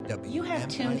You have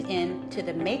tuned in to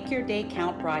the Make Your Day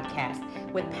Count broadcast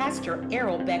with Pastor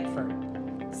Errol Beckford,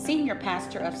 Senior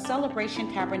Pastor of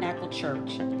Celebration Tabernacle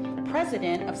Church,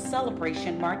 President of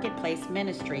Celebration Marketplace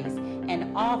Ministries,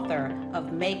 and author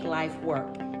of Make Life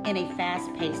Work in a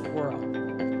Fast-Paced World.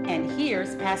 And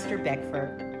here's Pastor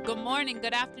Beckford. Good morning,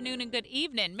 good afternoon, and good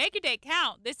evening. Make your day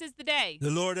count. This is the day the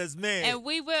Lord has made. and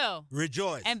we will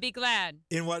Rejoice and be glad.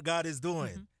 in what God is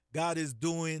doing. God is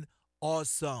doing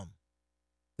awesome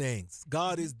things.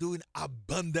 God is doing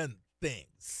abundant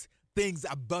things. Things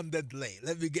abundantly.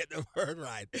 Let me get the word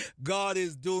right. God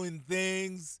is doing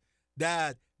things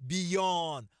that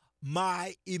beyond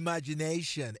my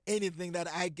imagination. Anything that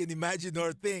I can imagine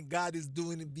or think, God is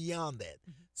doing it beyond that.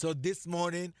 So this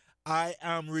morning, I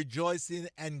am rejoicing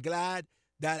and glad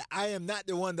that I am not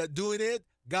the one that doing it.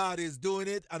 God is doing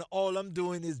it, and all I'm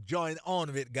doing is join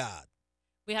on with God.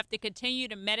 We have to continue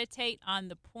to meditate on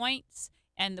the points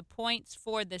and the points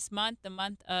for this month, the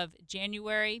month of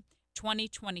January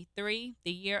 2023,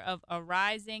 the year of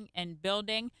arising and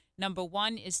building. Number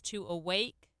 1 is to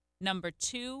awake. Number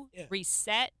 2,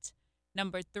 reset.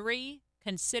 Number 3,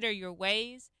 consider your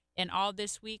ways. And all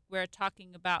this week, we're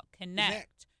talking about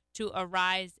connect. To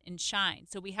arise and shine.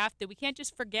 So we can't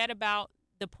just forget about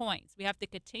the points. We have to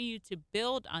continue to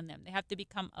build on them. They have to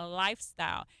become a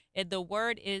lifestyle. The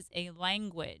word is a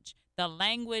language. The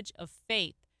language of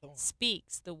faith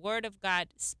speaks. The word of God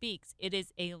speaks. It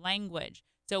is a language.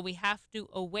 So we have to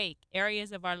awake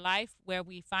areas of our life where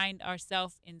we find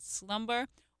ourselves in slumber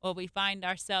or we find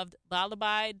ourselves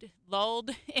lullabied,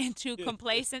 lulled into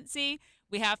complacency.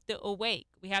 We have to awake.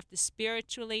 We have to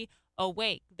spiritually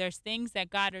awake. There's things that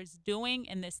God is doing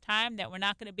in this time that we're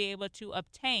not going to be able to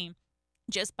obtain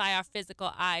just by our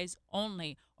physical eyes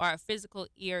only or our physical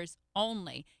ears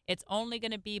only. It's only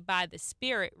going to be by the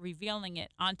Spirit revealing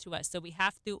it onto us. So we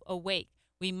have to awake.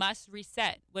 We must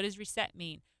reset. What does reset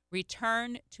mean?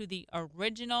 Return to the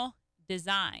original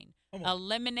design.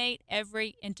 Eliminate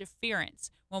every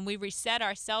interference. When we reset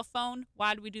our cell phone,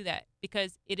 why do we do that?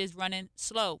 Because it is running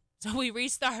slow. So we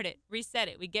restart it, reset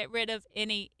it. We get rid of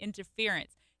any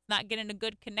interference. It's not getting a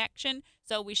good connection,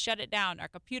 so we shut it down. Our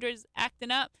computer's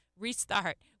acting up,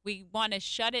 restart. We want to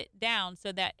shut it down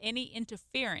so that any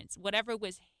interference, whatever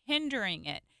was hindering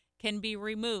it, can be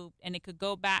removed and it could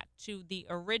go back to the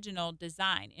original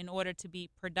design in order to be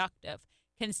productive.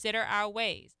 Consider our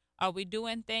ways. Are we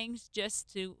doing things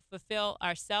just to fulfill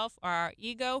ourselves or our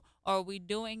ego, or are we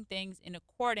doing things in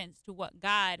accordance to what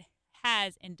God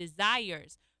has and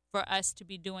desires for us to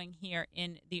be doing here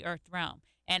in the earth realm?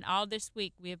 And all this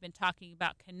week we have been talking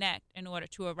about connect in order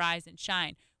to arise and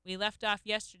shine. We left off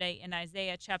yesterday in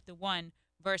Isaiah chapter 1,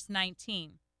 verse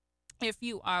 19. If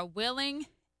you are willing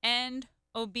and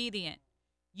obedient,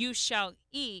 you shall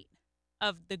eat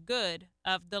of the good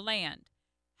of the land.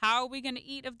 How are we going to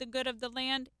eat of the good of the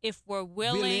land? If we're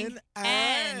willing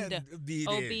and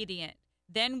obedient.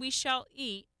 Then we shall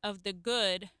eat of the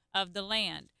good of the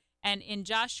land. And in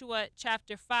Joshua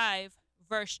chapter 5,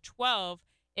 verse 12,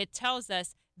 it tells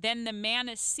us, then the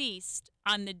manna ceased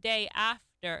on the day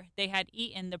after they had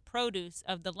eaten the produce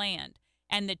of the land.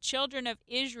 And the children of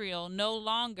Israel no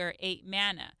longer ate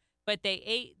manna, but they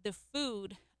ate the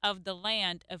food of the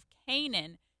land of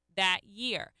Canaan that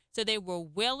year. So they were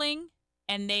willing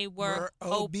and they were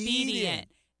obedient.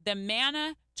 The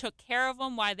manna took care of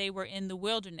them while they were in the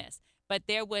wilderness. But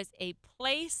there was a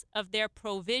place of their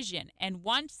provision. And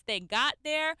once they got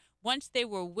there, once they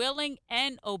were willing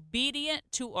and obedient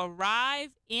to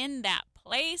arrive in that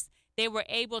place, they were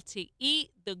able to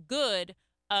eat the good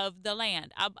of the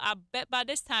land. I bet by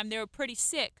this time they were pretty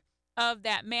sick of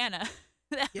that manna.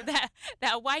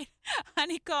 That white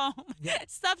honeycomb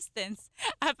substance.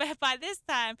 I bet by this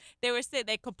time they were sick.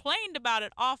 They complained about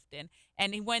it often.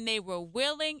 And when they were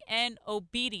willing and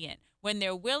obedient, when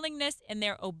their willingness and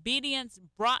their obedience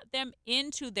brought them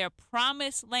into their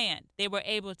promised land, they were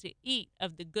able to eat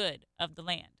of the good of the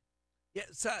land. Yeah,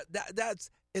 so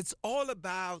it's all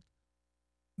about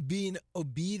being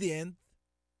obedient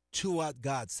to what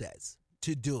God says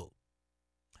to do.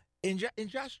 In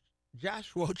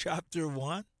Joshua chapter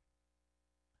 1,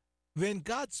 when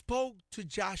God spoke to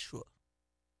Joshua,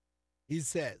 he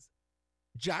says,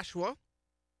 Joshua,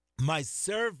 my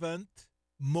servant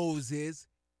Moses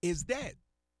is dead.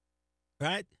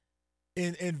 Right?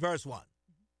 In verse 1.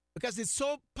 Because it's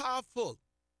so powerful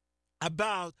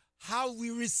about how we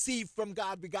receive from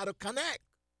God. We got to connect.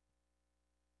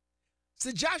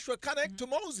 So Joshua connect to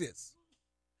Moses.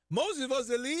 Moses was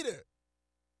the leader.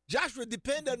 Joshua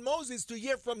depended on Moses to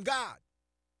hear from God.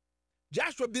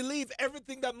 Joshua believed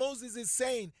everything that Moses is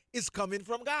saying is coming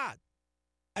from God.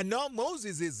 And now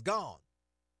Moses is gone.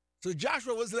 So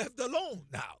Joshua was left alone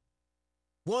now,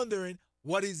 wondering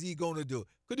what is he going to do.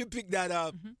 Could you pick that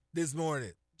up this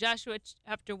morning? Joshua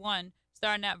chapter 1,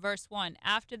 starting at verse 1.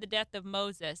 After the death of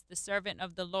Moses, the servant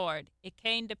of the Lord, it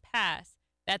came to pass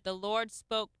that the Lord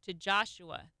spoke to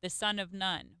Joshua, the son of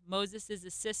Nun, Moses'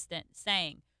 assistant,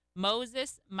 saying,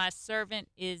 Moses, my servant,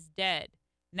 is dead.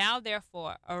 Now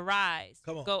therefore, arise,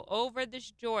 go over this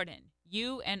Jordan,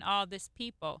 you and all this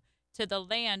people, to the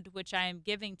land which I am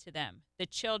giving to them, the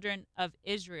children of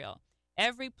Israel.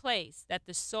 Every place that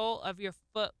the sole of your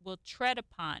foot will tread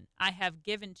upon, I have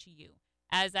given to you,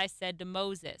 as I said to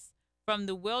Moses, from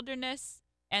the wilderness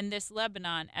and this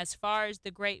Lebanon, as far as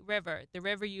the great river, the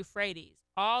river Euphrates,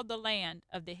 all the land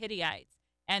of the Hittites,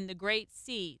 and the great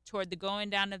sea toward the going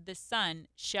down of the sun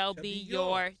shall be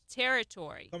your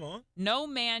territory. Come on. No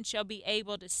man shall be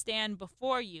able to stand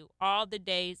before you all the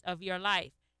days of your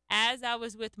life. As I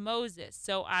was with Moses,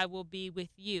 so I will be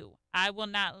with you. I will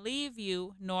not leave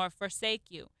you nor forsake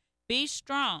you. Be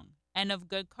strong and of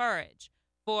good courage,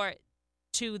 for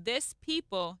to this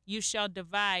people you shall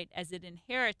divide as an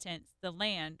inheritance the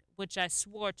land which I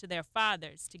swore to their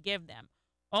fathers to give them.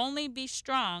 Only be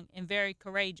strong and very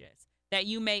courageous, that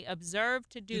you may observe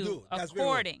to do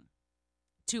according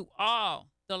to all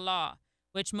the law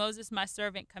which Moses my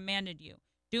servant commanded you.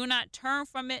 Do not turn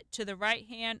from it to the right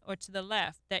hand or to the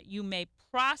left, that you may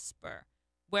prosper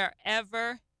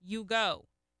wherever you go.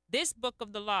 This book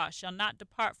of the law shall not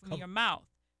depart from your mouth,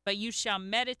 but you shall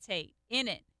meditate in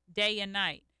it day and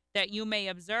night, that you may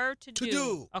observe to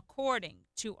do according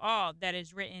to all that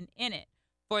is written in it.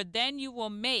 For then you will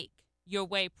make your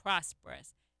way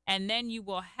prosperous, and then you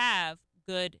will have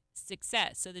good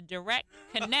success. So the direct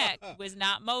connect was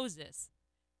not Moses.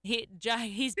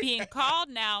 He's being called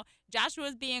now. Joshua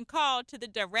is being called to the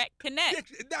direct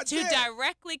connect,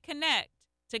 directly connect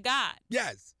to God.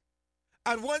 Yes.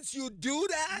 And once you do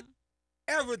that,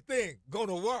 everything going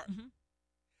to work.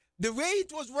 The way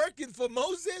it was working for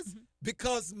Moses,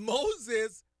 because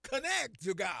Moses connect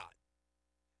to God.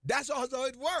 That's also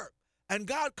it worked. And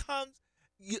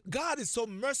God is so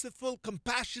merciful,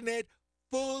 compassionate,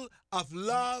 full of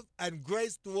love and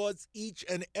grace towards each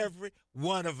and every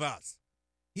one of us.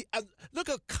 Look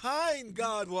how kind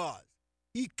God was.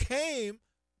 He came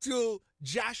to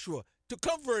Joshua to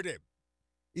comfort him.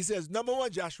 He says, number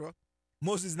one, Joshua,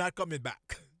 Moses is not coming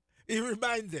back. He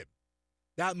reminds him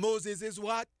that Moses is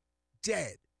what?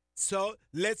 Dead. So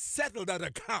let's settle that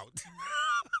account.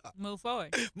 Move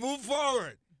forward. Move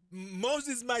forward.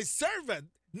 Moses, my servant,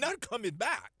 not coming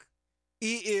back.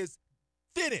 He is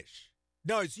finished.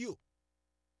 Now it's you.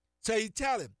 So he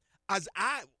tell him,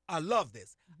 I love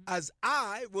this. As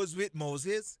I was with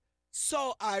Moses,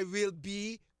 so I will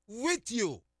be with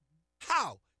you.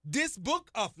 How? This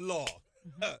book of law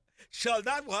shall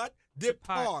not what?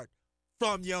 Depart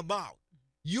from your mouth.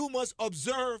 You must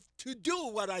observe to do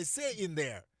what I say in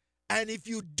there. And if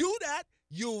you do that,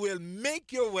 you will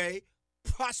make your way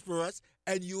prosperous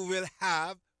and you will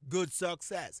have good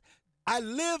success. I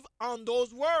live on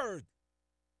those words.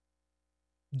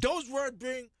 Those words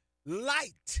bring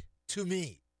light to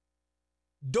me.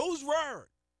 Those words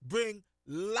bring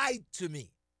light to me.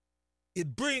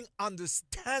 It brings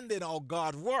understanding of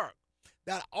God's work.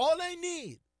 That all I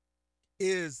need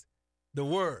is the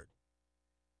word.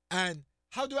 And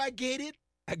how do I get it?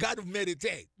 I got to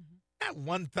meditate. Not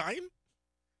one time.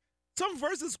 Some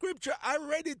verses of scripture, I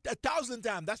read it 1,000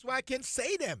 times. That's why I can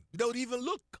say them. Don't even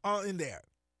look in there.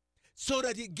 So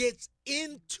that it gets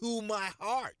into my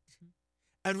heart.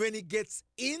 And when it gets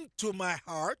into my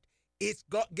heart, it's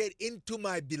get into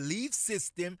my belief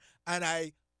system, and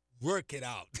I work it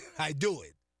out. I do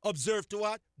it. Observe to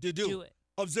what? To do. Do it.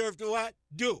 Observe to what?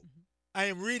 Do. I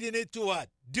am reading it to what?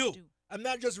 Do. I'm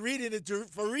not just reading it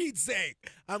for read's sake.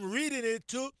 I'm reading it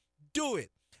to do it.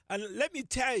 And let me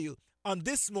tell you, on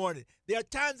this morning, there are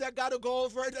times I got to go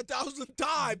over it 1,000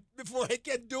 times before I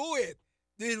can do it.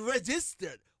 It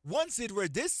registered. Once it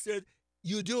registered,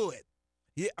 you do it.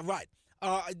 Yeah, right.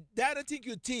 That I think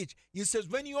you teach. You says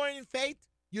when you are in faith,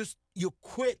 you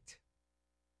quit.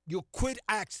 You quit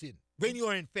acting when you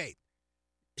are in faith.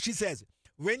 She says,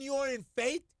 when you are in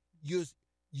faith,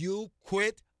 you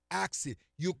quit acting.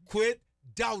 You quit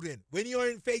doubting. When you are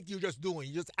in faith, you're just doing.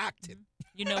 You're just acting.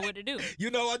 You know what to do. You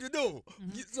know what to do.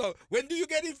 So when do you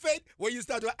get in faith? When you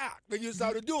start to act. When you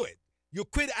start to do it. You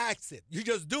quit acting. You're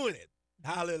just doing it.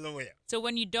 Hallelujah. So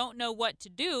when you don't know what to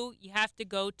do, you have to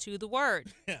go to the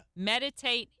word.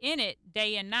 Meditate in it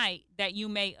day and night, that you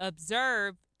may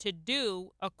observe to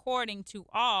do according to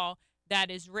all that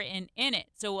is written in it.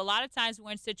 So a lot of times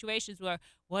we're in situations where,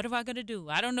 what am I going to do?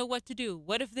 I don't know what to do.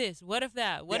 What if this? What if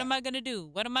that? What am I going to do?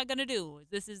 What am I going to do?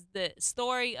 This is the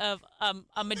story of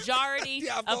a majority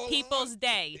of people's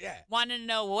day wanting to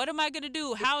know, what am I going to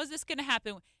do? How is this going to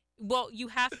happen? Well, you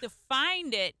have to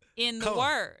find it in the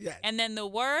Word. Yes. And then the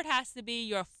Word has to be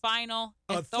your final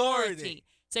authority.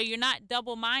 So you're not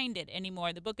double-minded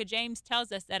anymore. The book of James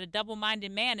tells us that a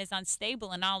double-minded man is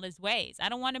unstable in all his ways. I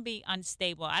don't want to be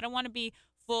unstable. I don't want to be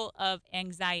full of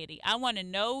anxiety. I want to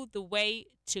know the way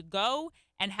to go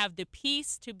and have the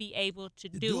peace to be able to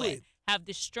do it. Have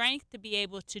the strength to be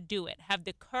able to do it. Have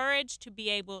the courage to be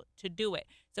able to do it.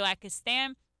 So I can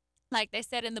stand, like they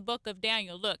said in the book of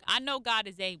Daniel, look, I know God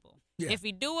is able. Yeah. If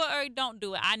he do it or he don't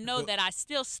do it, I know that I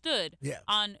still stood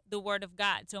on the word of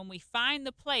God. So when we find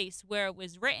the place where it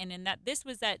was written, and that this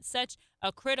was at such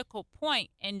a critical point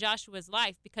in Joshua's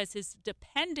life because his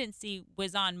dependency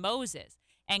was on Moses.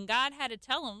 And God had to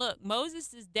tell him, look,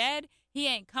 Moses is dead. He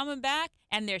ain't coming back.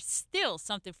 And there's still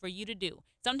something for you to do.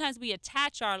 Sometimes we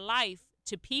attach our life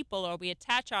to people, or we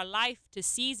attach our life to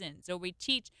seasons, or we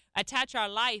attach our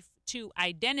life to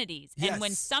identities. Yes. And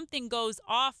when something goes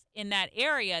off in that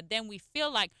area, then we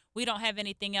feel like we don't have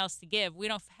anything else to give. We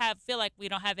don't feel like we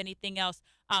don't have anything else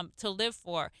to live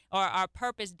for, or our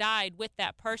purpose died with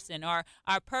that person, or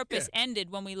our purpose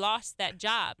ended when we lost that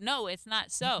job. No, it's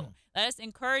not so. Mm-hmm. Let us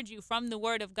encourage you from the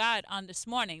word of God on this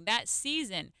morning. That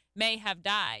season may have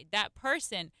died. That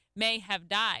person may have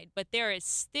died, but there is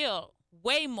still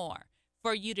way more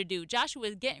for you to do. Joshua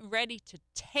is getting ready to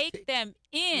take them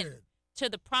in to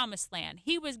the promised land.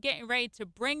 He was getting ready to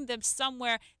bring them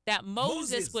somewhere that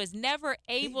Moses was never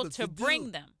able to bring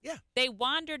them. Yeah. They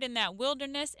wandered in that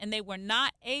wilderness, and they were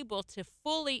not able to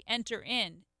fully enter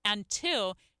in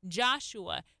until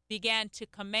Joshua began to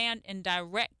command and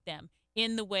direct them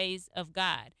in the ways of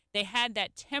God. They had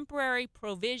that temporary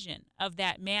provision of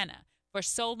that manna for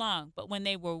so long, but when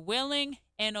they were willing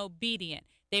and obedient,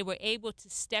 they were able to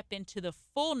step into the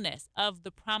fullness of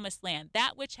the promised land.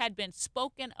 That which had been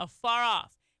spoken afar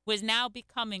off was now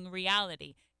becoming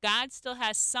reality. God still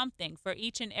has something for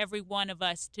each and every one of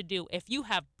us to do. If you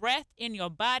have breath in your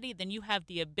body, then you have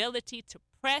the ability to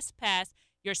press past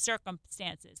your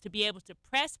circumstances, to be able to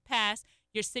press past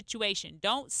your situation.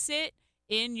 Don't sit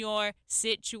in your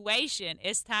situation.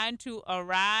 It's time to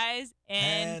arise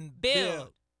and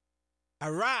build.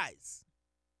 Arise.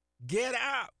 Get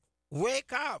up.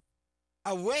 Wake up,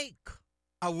 awake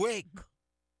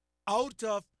out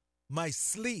of my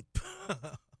sleep.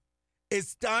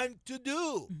 It's time to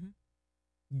do. Mm-hmm.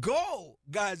 Go,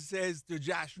 God says to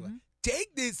Joshua. Mm-hmm.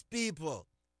 Take these people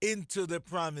into the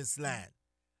promised land,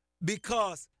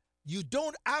 because you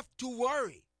don't have to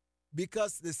worry,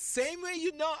 because the same way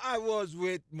I was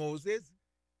with Moses,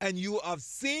 and you have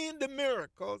seen the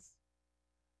miracles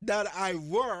that I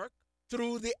work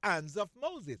through the hands of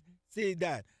Moses. See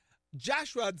that?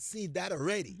 Joshua had seen that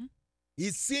already. Mm-hmm.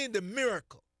 He's seen the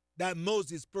miracle that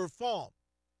Moses performed.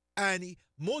 And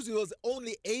Moses was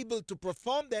only able to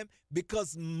perform them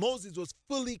because Moses was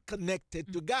fully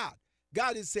connected to God.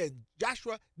 God is saying,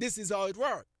 Joshua, this is how it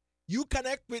works. You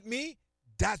connect with me,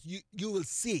 that you will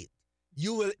see it.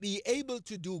 You will be able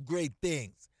to do great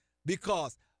things.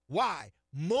 Because why?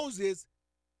 Moses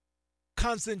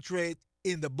concentrate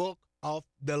in the book of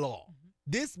the law. Mm-hmm.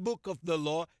 This book of the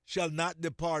law shall not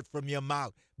depart from your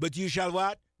mouth, but you shall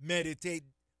what? Meditate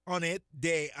on it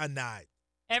day and night.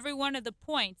 Every one of the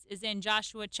points is in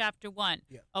Joshua chapter 1.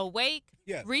 Yeah. Awake,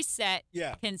 reset,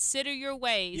 consider your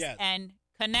ways, and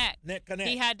connect.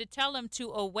 He had to tell him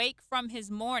to awake from his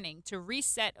mourning, to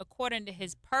reset according to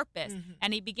his purpose,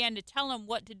 and he began to tell him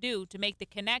what to do to make the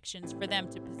connections for them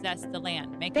to possess the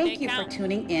land. Thank you for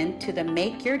tuning in to the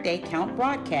Make Your Day Count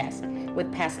broadcast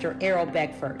with Pastor Errol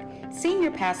Beckford,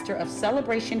 Senior Pastor of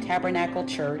Celebration Tabernacle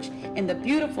Church in the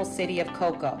beautiful city of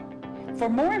Cocoa. For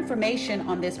more information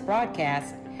on this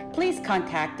broadcast, please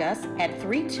contact us at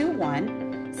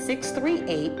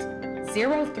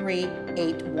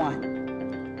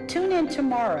 321-638-0381. Tune in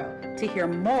tomorrow to hear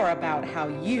more about how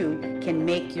you can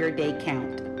make your day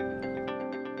count.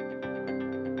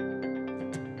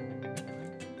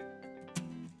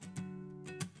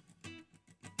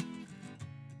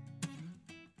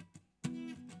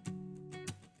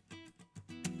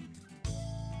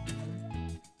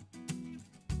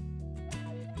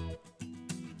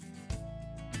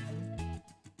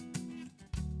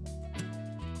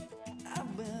 I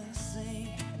will sing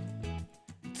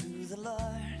to the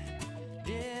Lord.